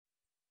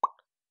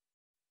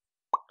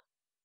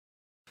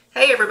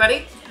Hey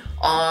everybody,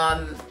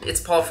 it's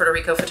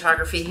Pawl-Frederico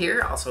Photography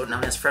here, also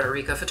known as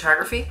Frederico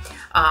Photography.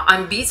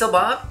 I'm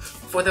Beelzebub,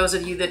 for those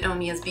of you that know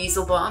me as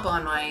Beelzebub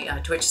on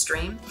my Twitch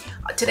stream.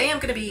 Today I'm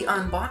going to be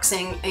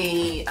unboxing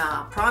a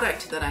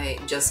product that I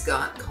just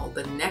got called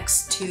the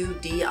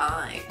NEXTO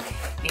DI,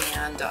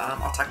 and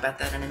I'll talk about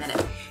that in a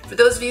minute. For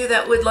those of you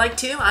that would like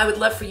to, I would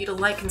love for you to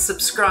like and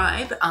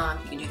subscribe.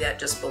 You can do that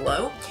just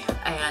below,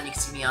 and you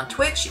can see me on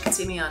Twitch, you can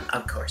see me on,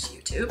 of course,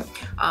 YouTube,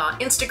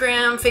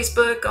 Instagram,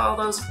 Facebook, all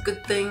those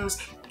good things.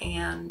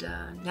 And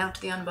now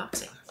to the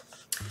unboxing.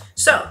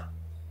 So,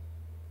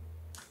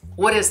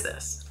 what is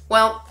this?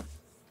 Well,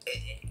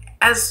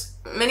 as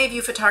many of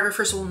you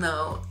photographers will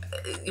know,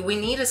 we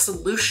need a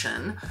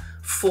solution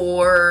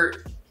for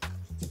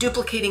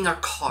duplicating our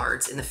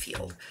cards in the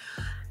field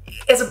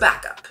as a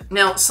backup.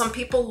 Now, some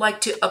people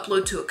like to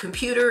upload to a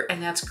computer,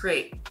 and that's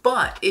great.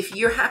 But if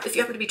you happen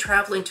to be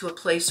traveling to a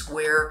place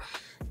where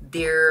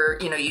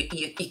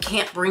you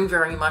can't bring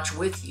very much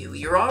with you,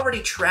 you're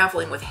already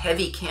traveling with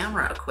heavy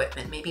camera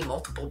equipment, maybe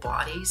multiple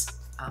bodies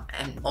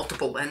and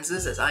multiple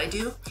lenses, as I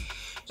do,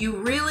 you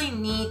really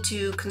need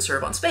to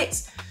conserve on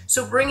space.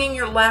 So bringing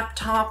your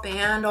laptop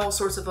and all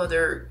sorts of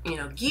other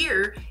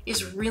gear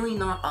is really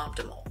not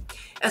optimal,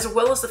 as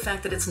well as the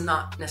fact that it's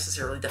not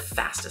necessarily the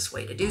fastest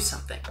way to do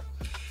something.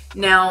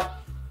 Now,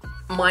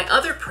 my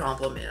other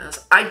problem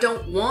is I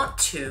don't want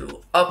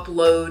to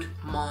upload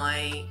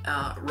my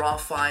raw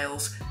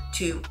files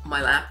to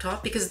my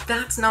laptop because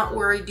that's not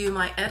where I do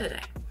my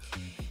editing.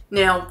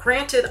 Now,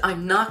 granted,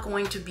 I'm not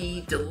going to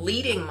be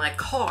deleting my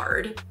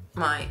card,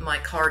 my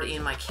card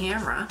in my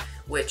camera,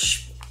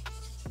 which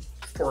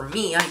for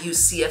me, I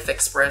use CF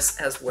Express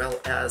as well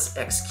as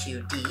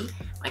XQD.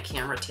 My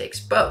camera takes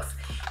both.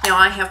 Now,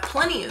 I have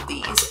plenty of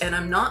these, and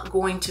I'm not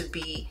going to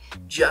be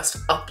just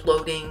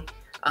uploading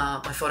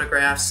my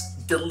photographs,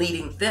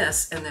 deleting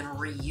this, and then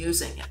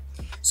reusing it.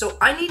 So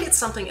I needed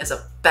something as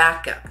a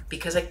backup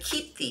because I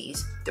keep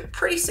these. They're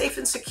pretty safe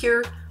and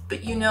secure, but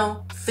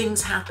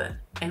things happen.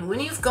 And when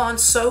you've gone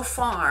so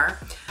far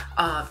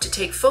to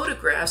take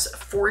photographs,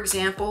 for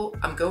example,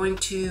 I'm going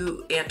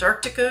to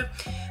Antarctica.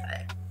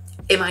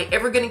 Am I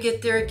ever going to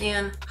get there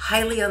again?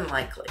 Highly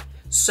unlikely.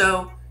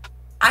 So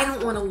I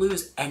don't want to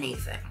lose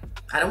anything.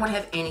 I don't want to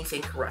have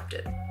anything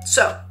corrupted.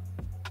 So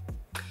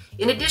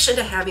in addition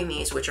to having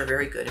these, which are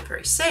very good and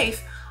very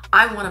safe,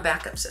 I want a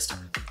backup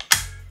system.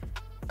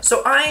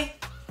 So I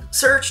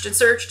searched and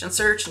searched and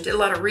searched and did a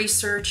lot of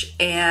research,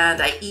 and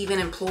I even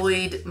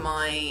employed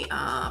my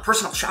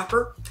personal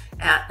shopper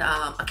at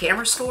a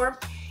camera store,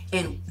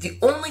 and the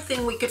only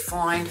thing we could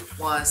find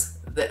was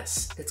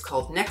this. It's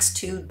called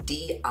NEXTO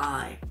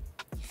DI.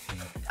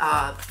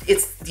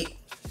 It's the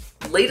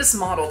latest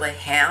model they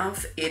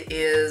have. It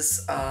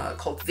is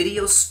called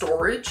video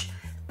storage,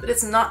 but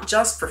it's not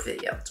just for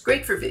video. It's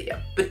great for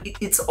video, but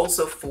it's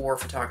also for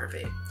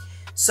photography.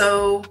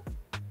 So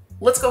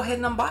let's go ahead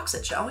and unbox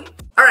it, shall we?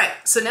 All right,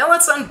 so now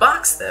let's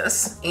unbox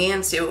this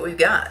and see what we've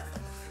got.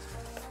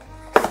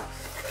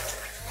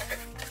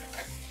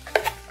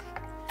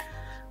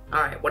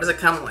 All right, what does it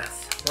come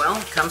with? Well,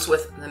 it comes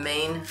with the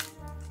main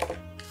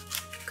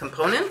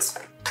components.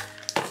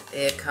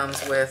 It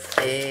comes with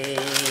a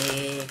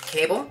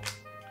cable,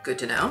 good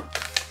to know.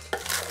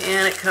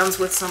 And it comes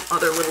with some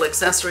other little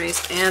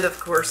accessories and, of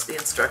course, the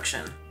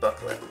instruction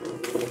booklet.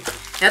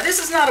 Now, this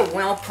is not a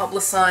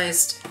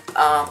well-publicized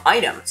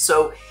item,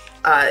 so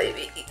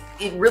I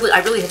really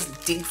had to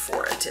dig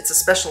for it. It's a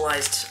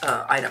specialized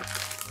item.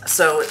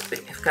 So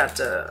we've got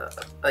a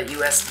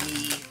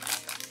USB-C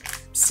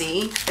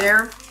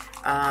there.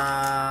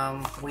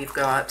 We've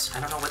got, I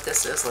don't know what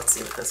this is. Let's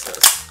see what this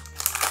is.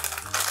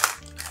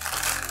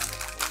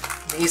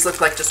 These look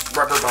like just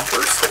rubber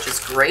bumpers, which is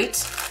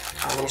great.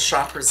 A little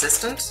shock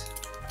resistant,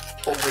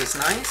 always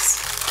nice.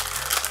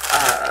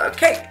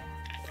 Okay,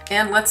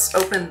 and let's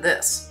open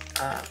this.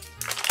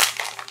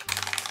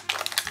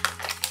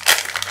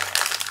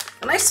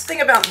 The nice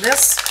thing about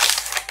this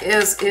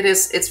is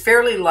it's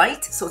fairly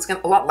light, so it's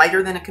a lot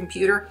lighter than a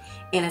computer,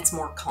 and it's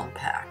more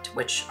compact,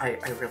 which I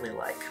really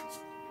like.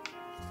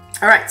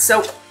 All right,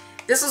 so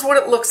this is what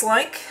it looks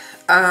like.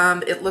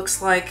 It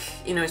looks like,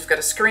 you've got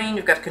a screen,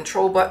 you've got a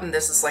control button.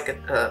 This is like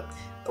a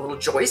little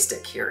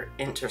joystick here,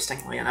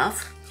 interestingly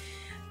enough.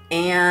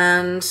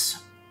 And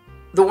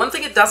the one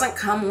thing it doesn't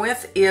come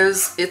with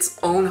is its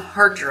own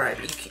hard drive.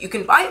 You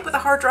can buy it with a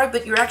hard drive,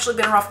 but you're actually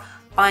better off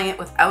buying it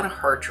without a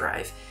hard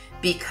drive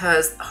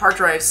because hard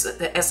drives,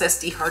 the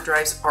SSD hard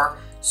drives, are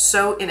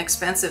so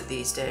inexpensive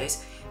these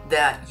days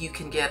that you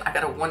can get, I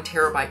got a 1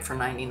 terabyte for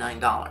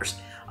 $99,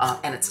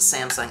 and it's a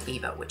Samsung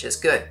Evo, which is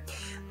good.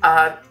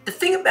 The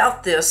thing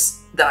about this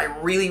that I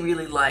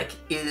really like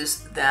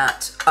is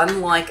that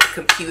unlike a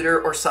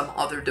computer or some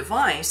other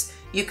device,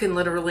 you can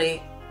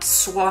literally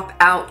swap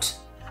out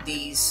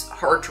these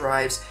hard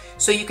drives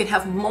so you can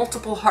have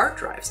multiple hard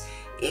drives.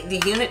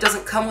 The unit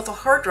doesn't come with a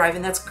hard drive,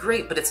 and that's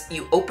great, but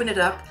you open it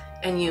up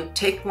and you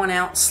take one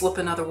out, slip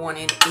another one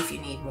in if you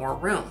need more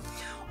room.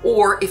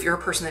 Or if you're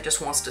a person that just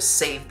wants to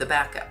save the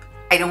backup.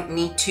 I don't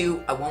need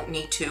to, I won't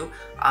need to.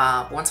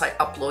 Once I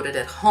upload it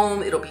at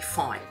home, it'll be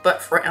fine.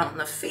 But for out in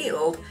the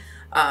field,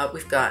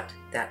 we've got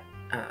that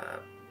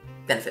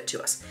benefit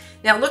to us.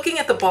 Now looking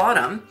at the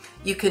bottom,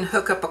 you can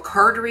hook up a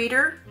card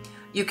reader,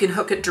 you can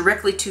hook it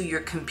directly to your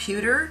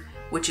computer,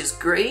 which is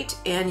great,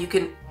 and you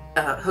can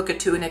hook it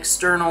to an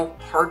external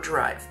hard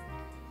drive.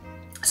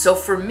 So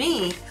for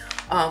me,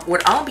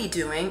 what I'll be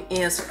doing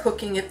is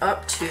hooking it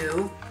up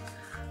to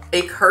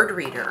a card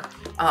reader,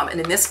 and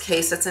in this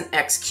case it's an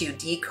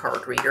XQD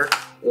card reader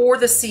or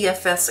the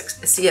CFXB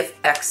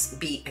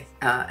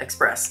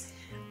Express.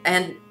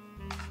 And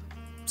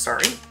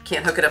sorry,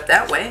 can't hook it up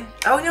that way.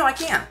 Oh no, I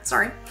can.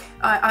 Sorry,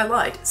 I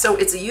lied. So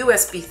it's a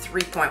USB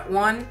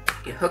 3.1.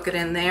 You hook it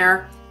in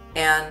there,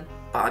 and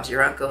Bob's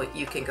your uncle.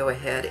 You can go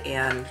ahead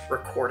and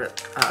record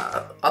it,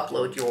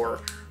 upload your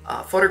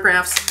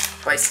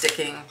photographs by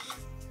sticking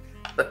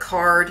the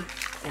card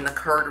in the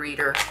card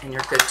reader, and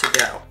you're good to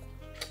go.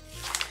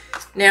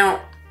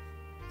 Now,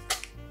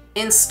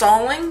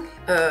 installing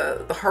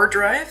the hard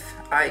drive,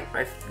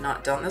 I've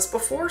not done this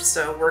before,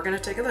 so we're going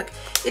to take a look.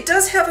 It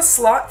does have a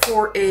slot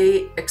for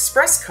a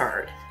express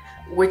card,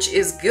 which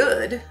is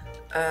good.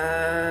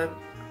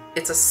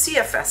 It's a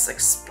CFS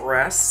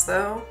Express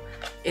though.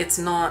 It's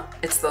not.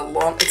 It's the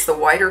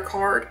wider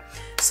card.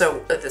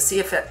 So the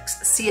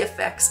CFXB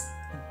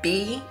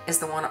is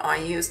the one I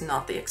use,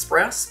 not the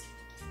Express.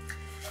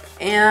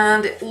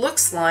 And it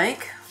looks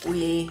like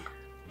we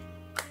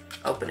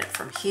open it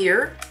from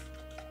here.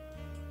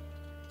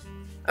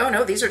 Oh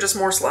no, these are just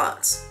more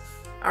slots.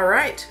 All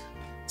right,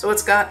 so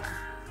it's got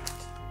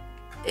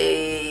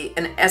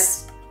an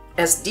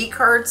SD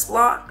card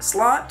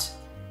slot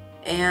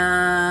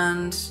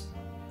and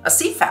a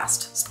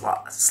CFast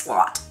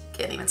slot.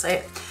 Can't even say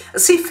it. A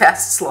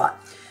CFast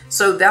slot.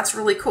 So that's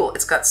really cool.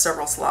 It's got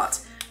several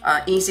slots.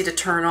 Easy to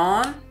turn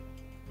on.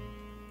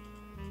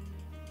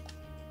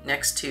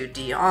 NEXTO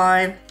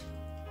DI.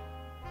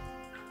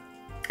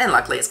 And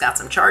luckily it's got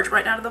some charge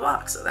right out of the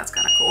box, so that's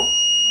kind of cool.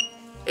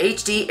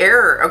 HD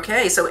error.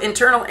 Okay, so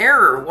internal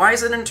error. Why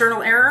is it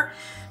internal error?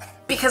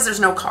 Because there's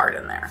no card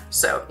in there.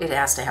 So it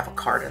has to have a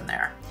card in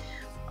there.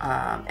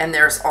 And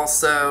there's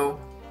also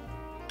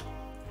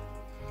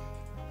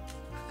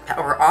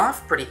power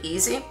off, pretty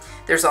easy.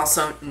 There's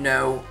also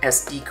no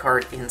SD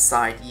card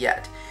inside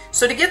yet.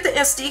 So to get the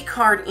SD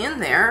card in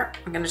there,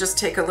 I'm going to just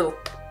take a little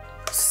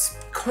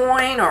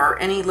coin or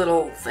any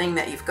little thing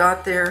that you've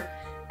got there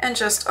and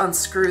just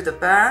unscrew the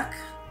back.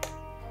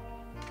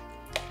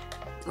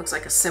 Looks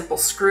like a simple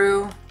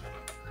screw.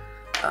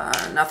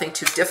 Nothing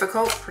too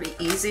difficult, pretty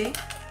easy.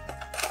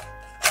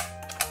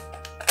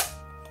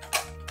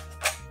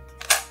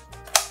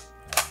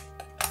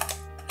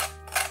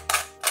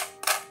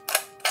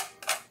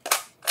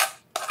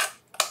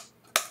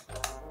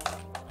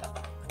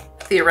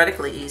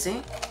 Theoretically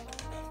easy,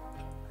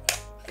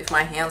 if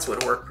my hands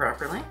would work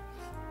properly.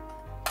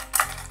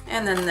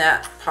 And then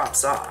that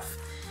pops off.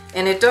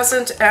 And it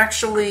doesn't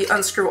actually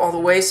unscrew all the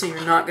way, so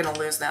you're not going to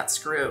lose that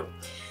screw.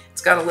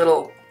 It's got a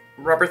little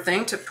rubber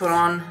thing to put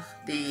on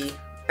the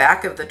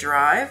back of the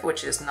drive,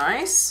 which is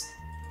nice.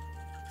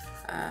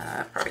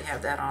 I probably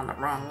have that on the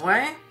wrong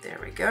way. There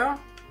we go.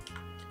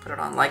 Put it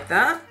on like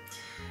that.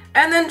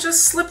 And then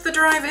just slip the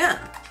drive in.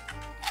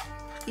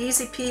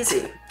 Easy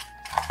peasy.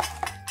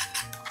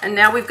 And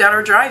now we've got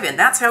our drive in.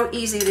 That's how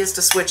easy it is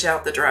to switch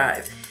out the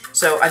drive.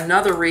 So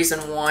another reason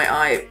why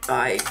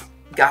I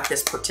got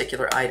this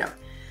particular item.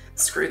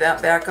 Screw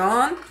that back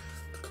on.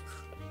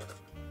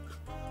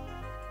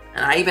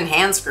 And I even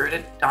hand screwed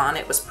it on.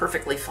 It was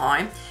perfectly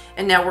fine.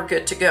 And now we're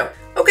good to go.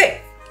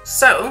 Okay,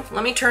 so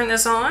let me turn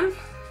this on.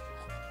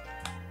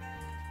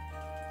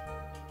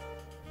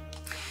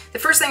 The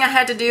first thing I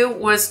had to do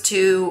was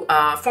to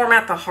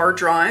format the hard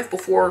drive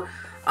before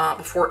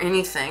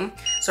anything.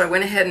 So I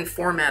went ahead and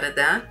formatted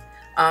that.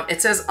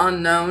 It says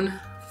unknown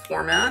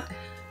format.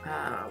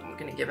 I'm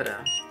going to give it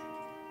a...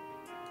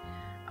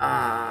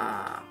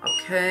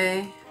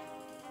 okay.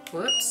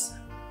 Whoops.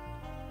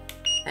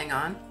 Hang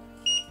on.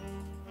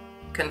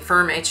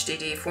 Confirm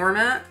HDD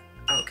format.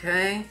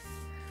 Okay.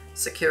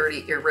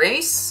 Security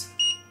erase.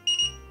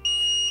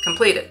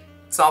 Completed.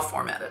 It's all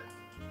formatted.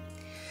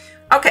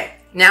 Okay.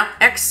 Now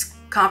X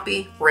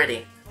copy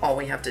ready. All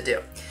we have to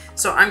do.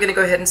 So I'm going to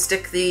go ahead and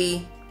stick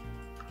the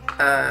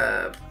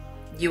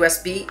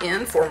USB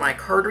in for my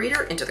card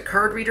reader into the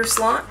card reader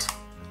slot.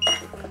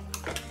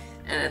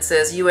 And it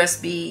says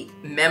USB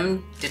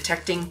mem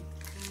detected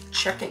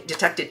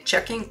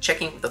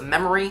checking the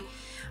memory.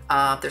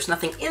 There's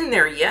nothing in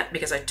there yet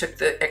because I took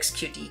the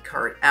XQD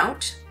card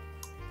out.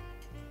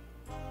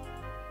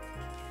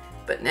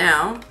 But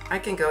now I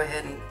can go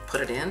ahead and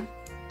put it in.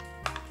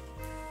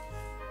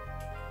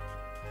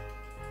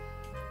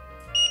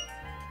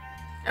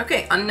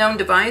 Okay, unknown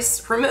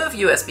device, remove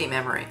USB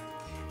memory.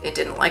 It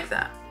didn't like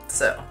that,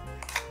 so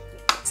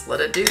let's let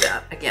it do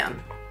that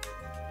again.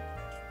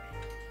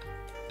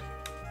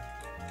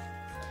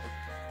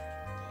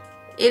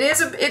 It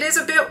is a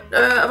bit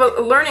of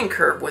a learning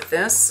curve with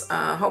this,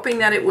 hoping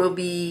that it will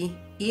be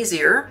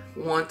easier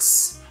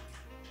once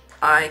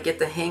I get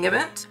the hang of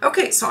it.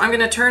 Okay, so I'm going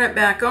to turn it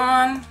back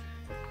on.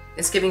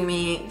 It's giving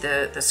me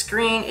the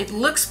screen. It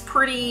looks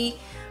pretty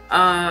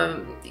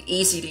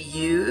easy to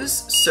use,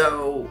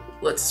 so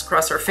let's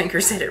cross our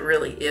fingers that it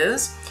really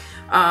is.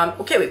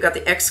 Okay, we've got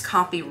the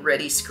Xcopy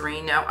ready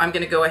screen. Now I'm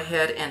going to go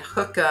ahead and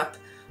hook up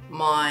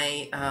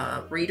my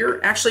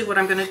reader. Actually, what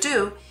I'm going to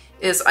do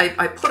is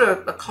I put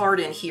a card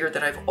in here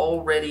that I've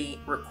already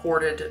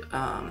recorded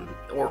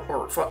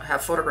or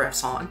have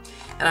photographs on,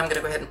 and I'm going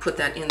to go ahead and put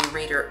that in the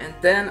reader, and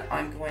then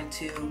I'm going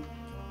to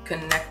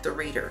connect the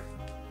reader.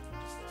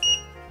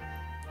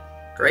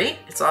 Great,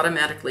 it's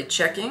automatically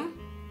checking,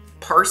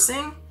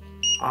 parsing,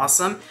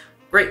 awesome.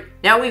 Great,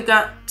 now we've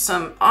got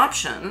some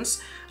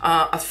options.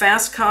 A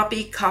fast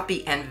copy,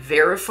 copy and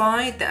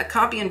verify. That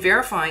copy and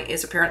verify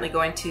is apparently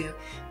going to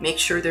make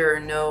sure there are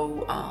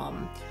no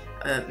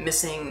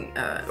missing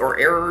or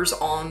errors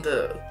on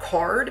the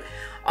card,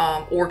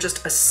 or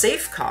just a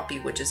safe copy,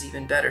 which is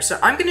even better. So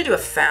I'm going to do a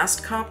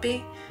fast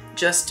copy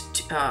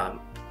just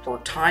for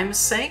time's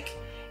sake,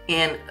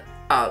 and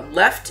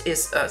left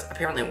is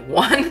apparently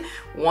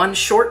one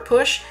short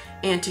push,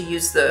 and to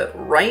use the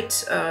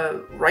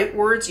right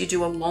words you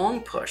do a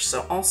long push.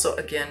 So also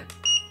again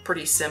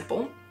pretty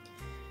simple.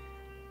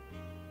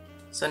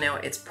 So now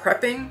it's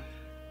prepping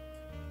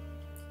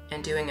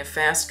and doing a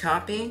fast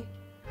copy.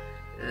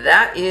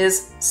 That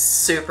is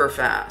super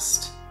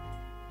fast.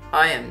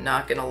 I am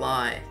not gonna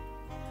lie.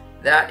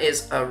 That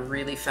is a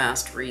really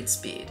fast read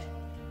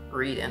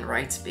and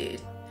write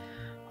speed.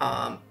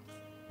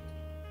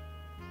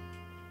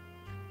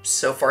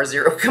 So far,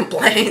 zero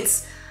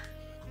complaints.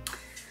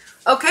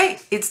 Okay,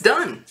 it's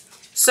done.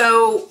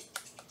 So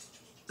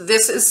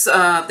this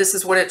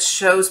is what it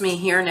shows me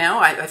here now.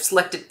 I've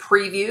selected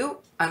preview.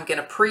 I'm going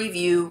to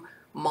preview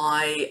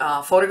my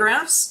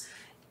photographs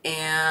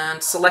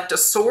and select a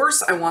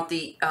source. I want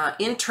the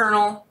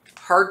internal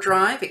hard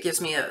drive. It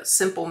gives me a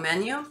simple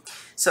menu.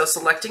 So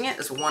selecting it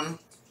is one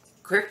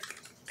click.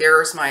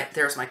 There's my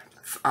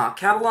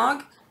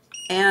catalog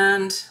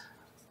and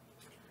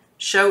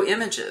show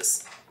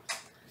images.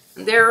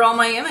 And there are all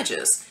my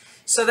images.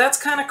 So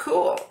that's kind of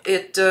cool.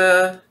 It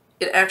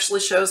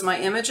actually shows my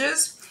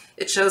images.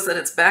 It shows that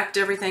it's backed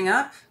everything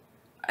up,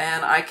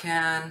 and I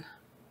can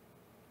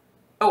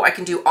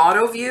do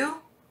auto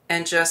view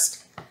and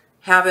just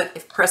have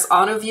it, press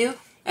auto view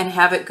and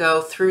have it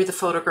go through the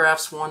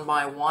photographs one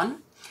by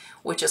one,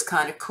 which is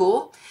kind of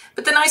cool.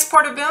 But the nice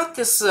part about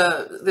this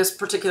this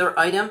particular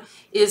item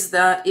is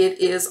that it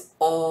is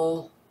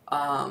all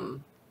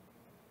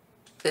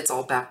it's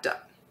all backed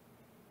up.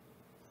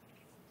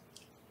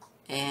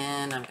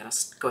 And I'm going to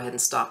go ahead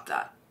and stop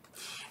that.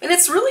 And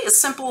it's really as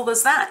simple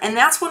as that. And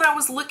that's what I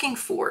was looking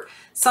for.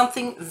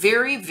 Something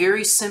very,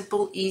 very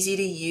simple, easy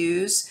to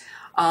use.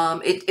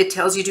 It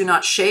tells you do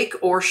not shake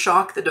or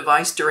shock the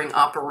device during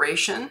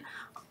operation.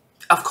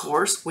 Of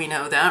course, we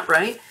know that,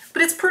 right?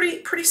 But it's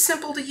pretty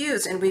simple to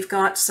use. And we've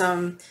got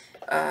some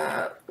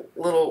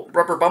little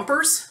rubber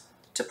bumpers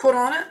to put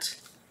on it,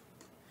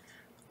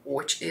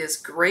 which is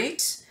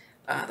great.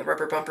 The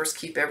rubber bumpers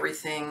keep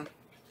everything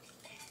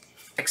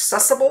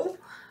accessible.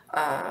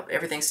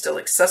 Everything's still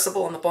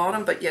accessible on the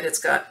bottom, but yet it's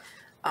got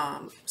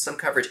some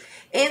coverage.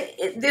 And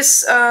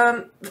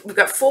we've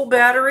got full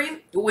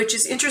battery, which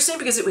is interesting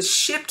because it was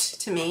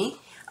shipped to me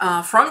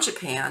from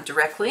Japan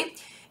directly,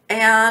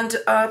 and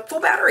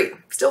full battery,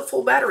 still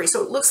full battery.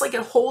 So it looks like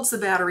it holds the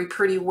battery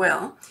pretty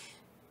well.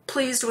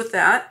 Pleased with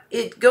that.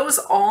 It goes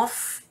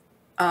off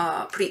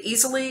pretty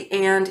easily,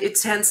 and it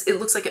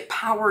looks like it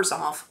powers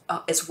off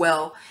as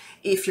well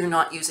if you're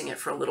not using it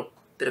for a little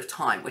bit of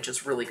time, which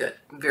is really good.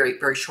 Very,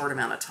 very short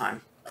amount of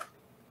time.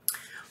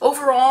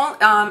 Overall,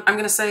 I'm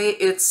going to say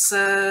it's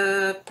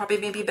probably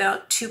maybe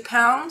about 2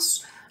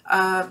 pounds,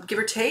 give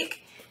or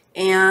take,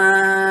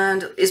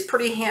 and is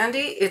pretty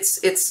handy.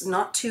 It's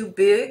not too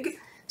big,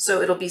 so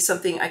it'll be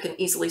something I can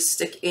easily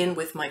stick in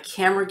with my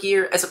camera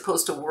gear as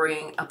opposed to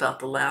worrying about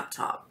the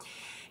laptop.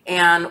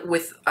 And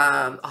with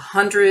 1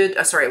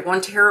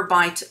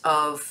 terabyte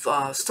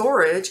of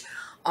storage,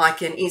 I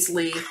can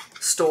easily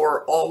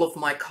store all of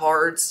my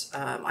cards.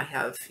 I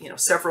have,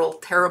 several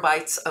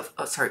terabytes of,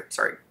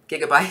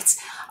 gigabytes.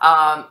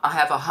 I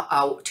have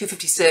a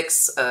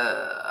 256,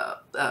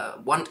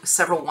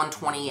 several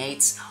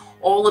 128s.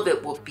 All of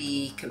it will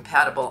be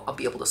compatible. I'll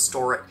be able to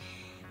store it.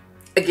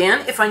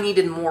 Again, if I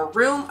needed more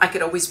room, I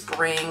could always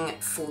bring,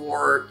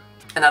 for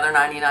another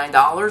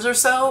 $99 or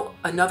so,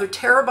 another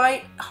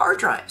terabyte hard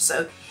drive.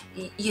 So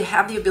you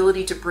have the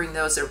ability to bring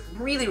those. They're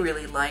really,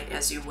 really light.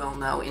 As you well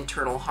know,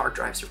 internal hard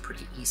drives are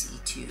pretty easy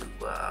to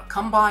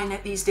come by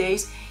these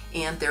days,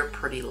 and they're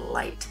pretty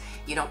light.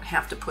 You don't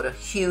have to put a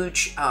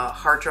huge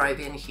hard drive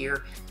in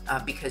here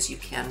because you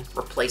can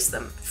replace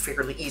them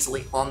fairly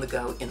easily on the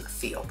go in the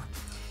field.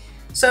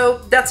 So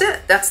that's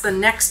it. That's the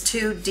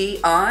NEXTO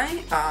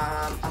DI.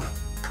 I'm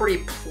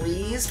pretty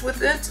pleased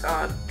with it.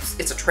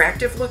 It's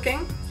attractive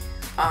looking.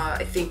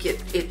 I think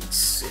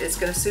it's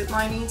going to suit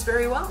my needs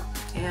very well.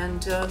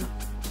 And I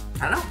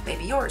don't know,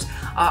 maybe yours.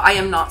 I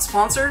am not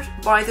sponsored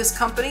by this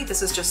company.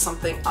 This is just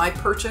something I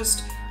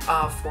purchased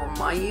for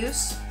my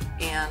use.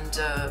 and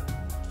I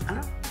don't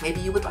know,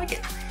 maybe you would like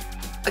it.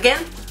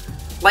 Again,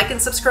 like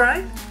and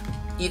subscribe.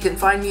 You can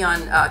find me on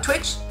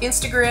Twitch,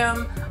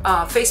 Instagram,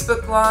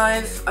 Facebook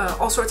Live,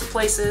 all sorts of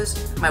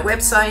places, my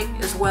website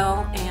as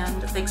well,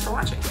 and thanks for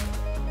watching.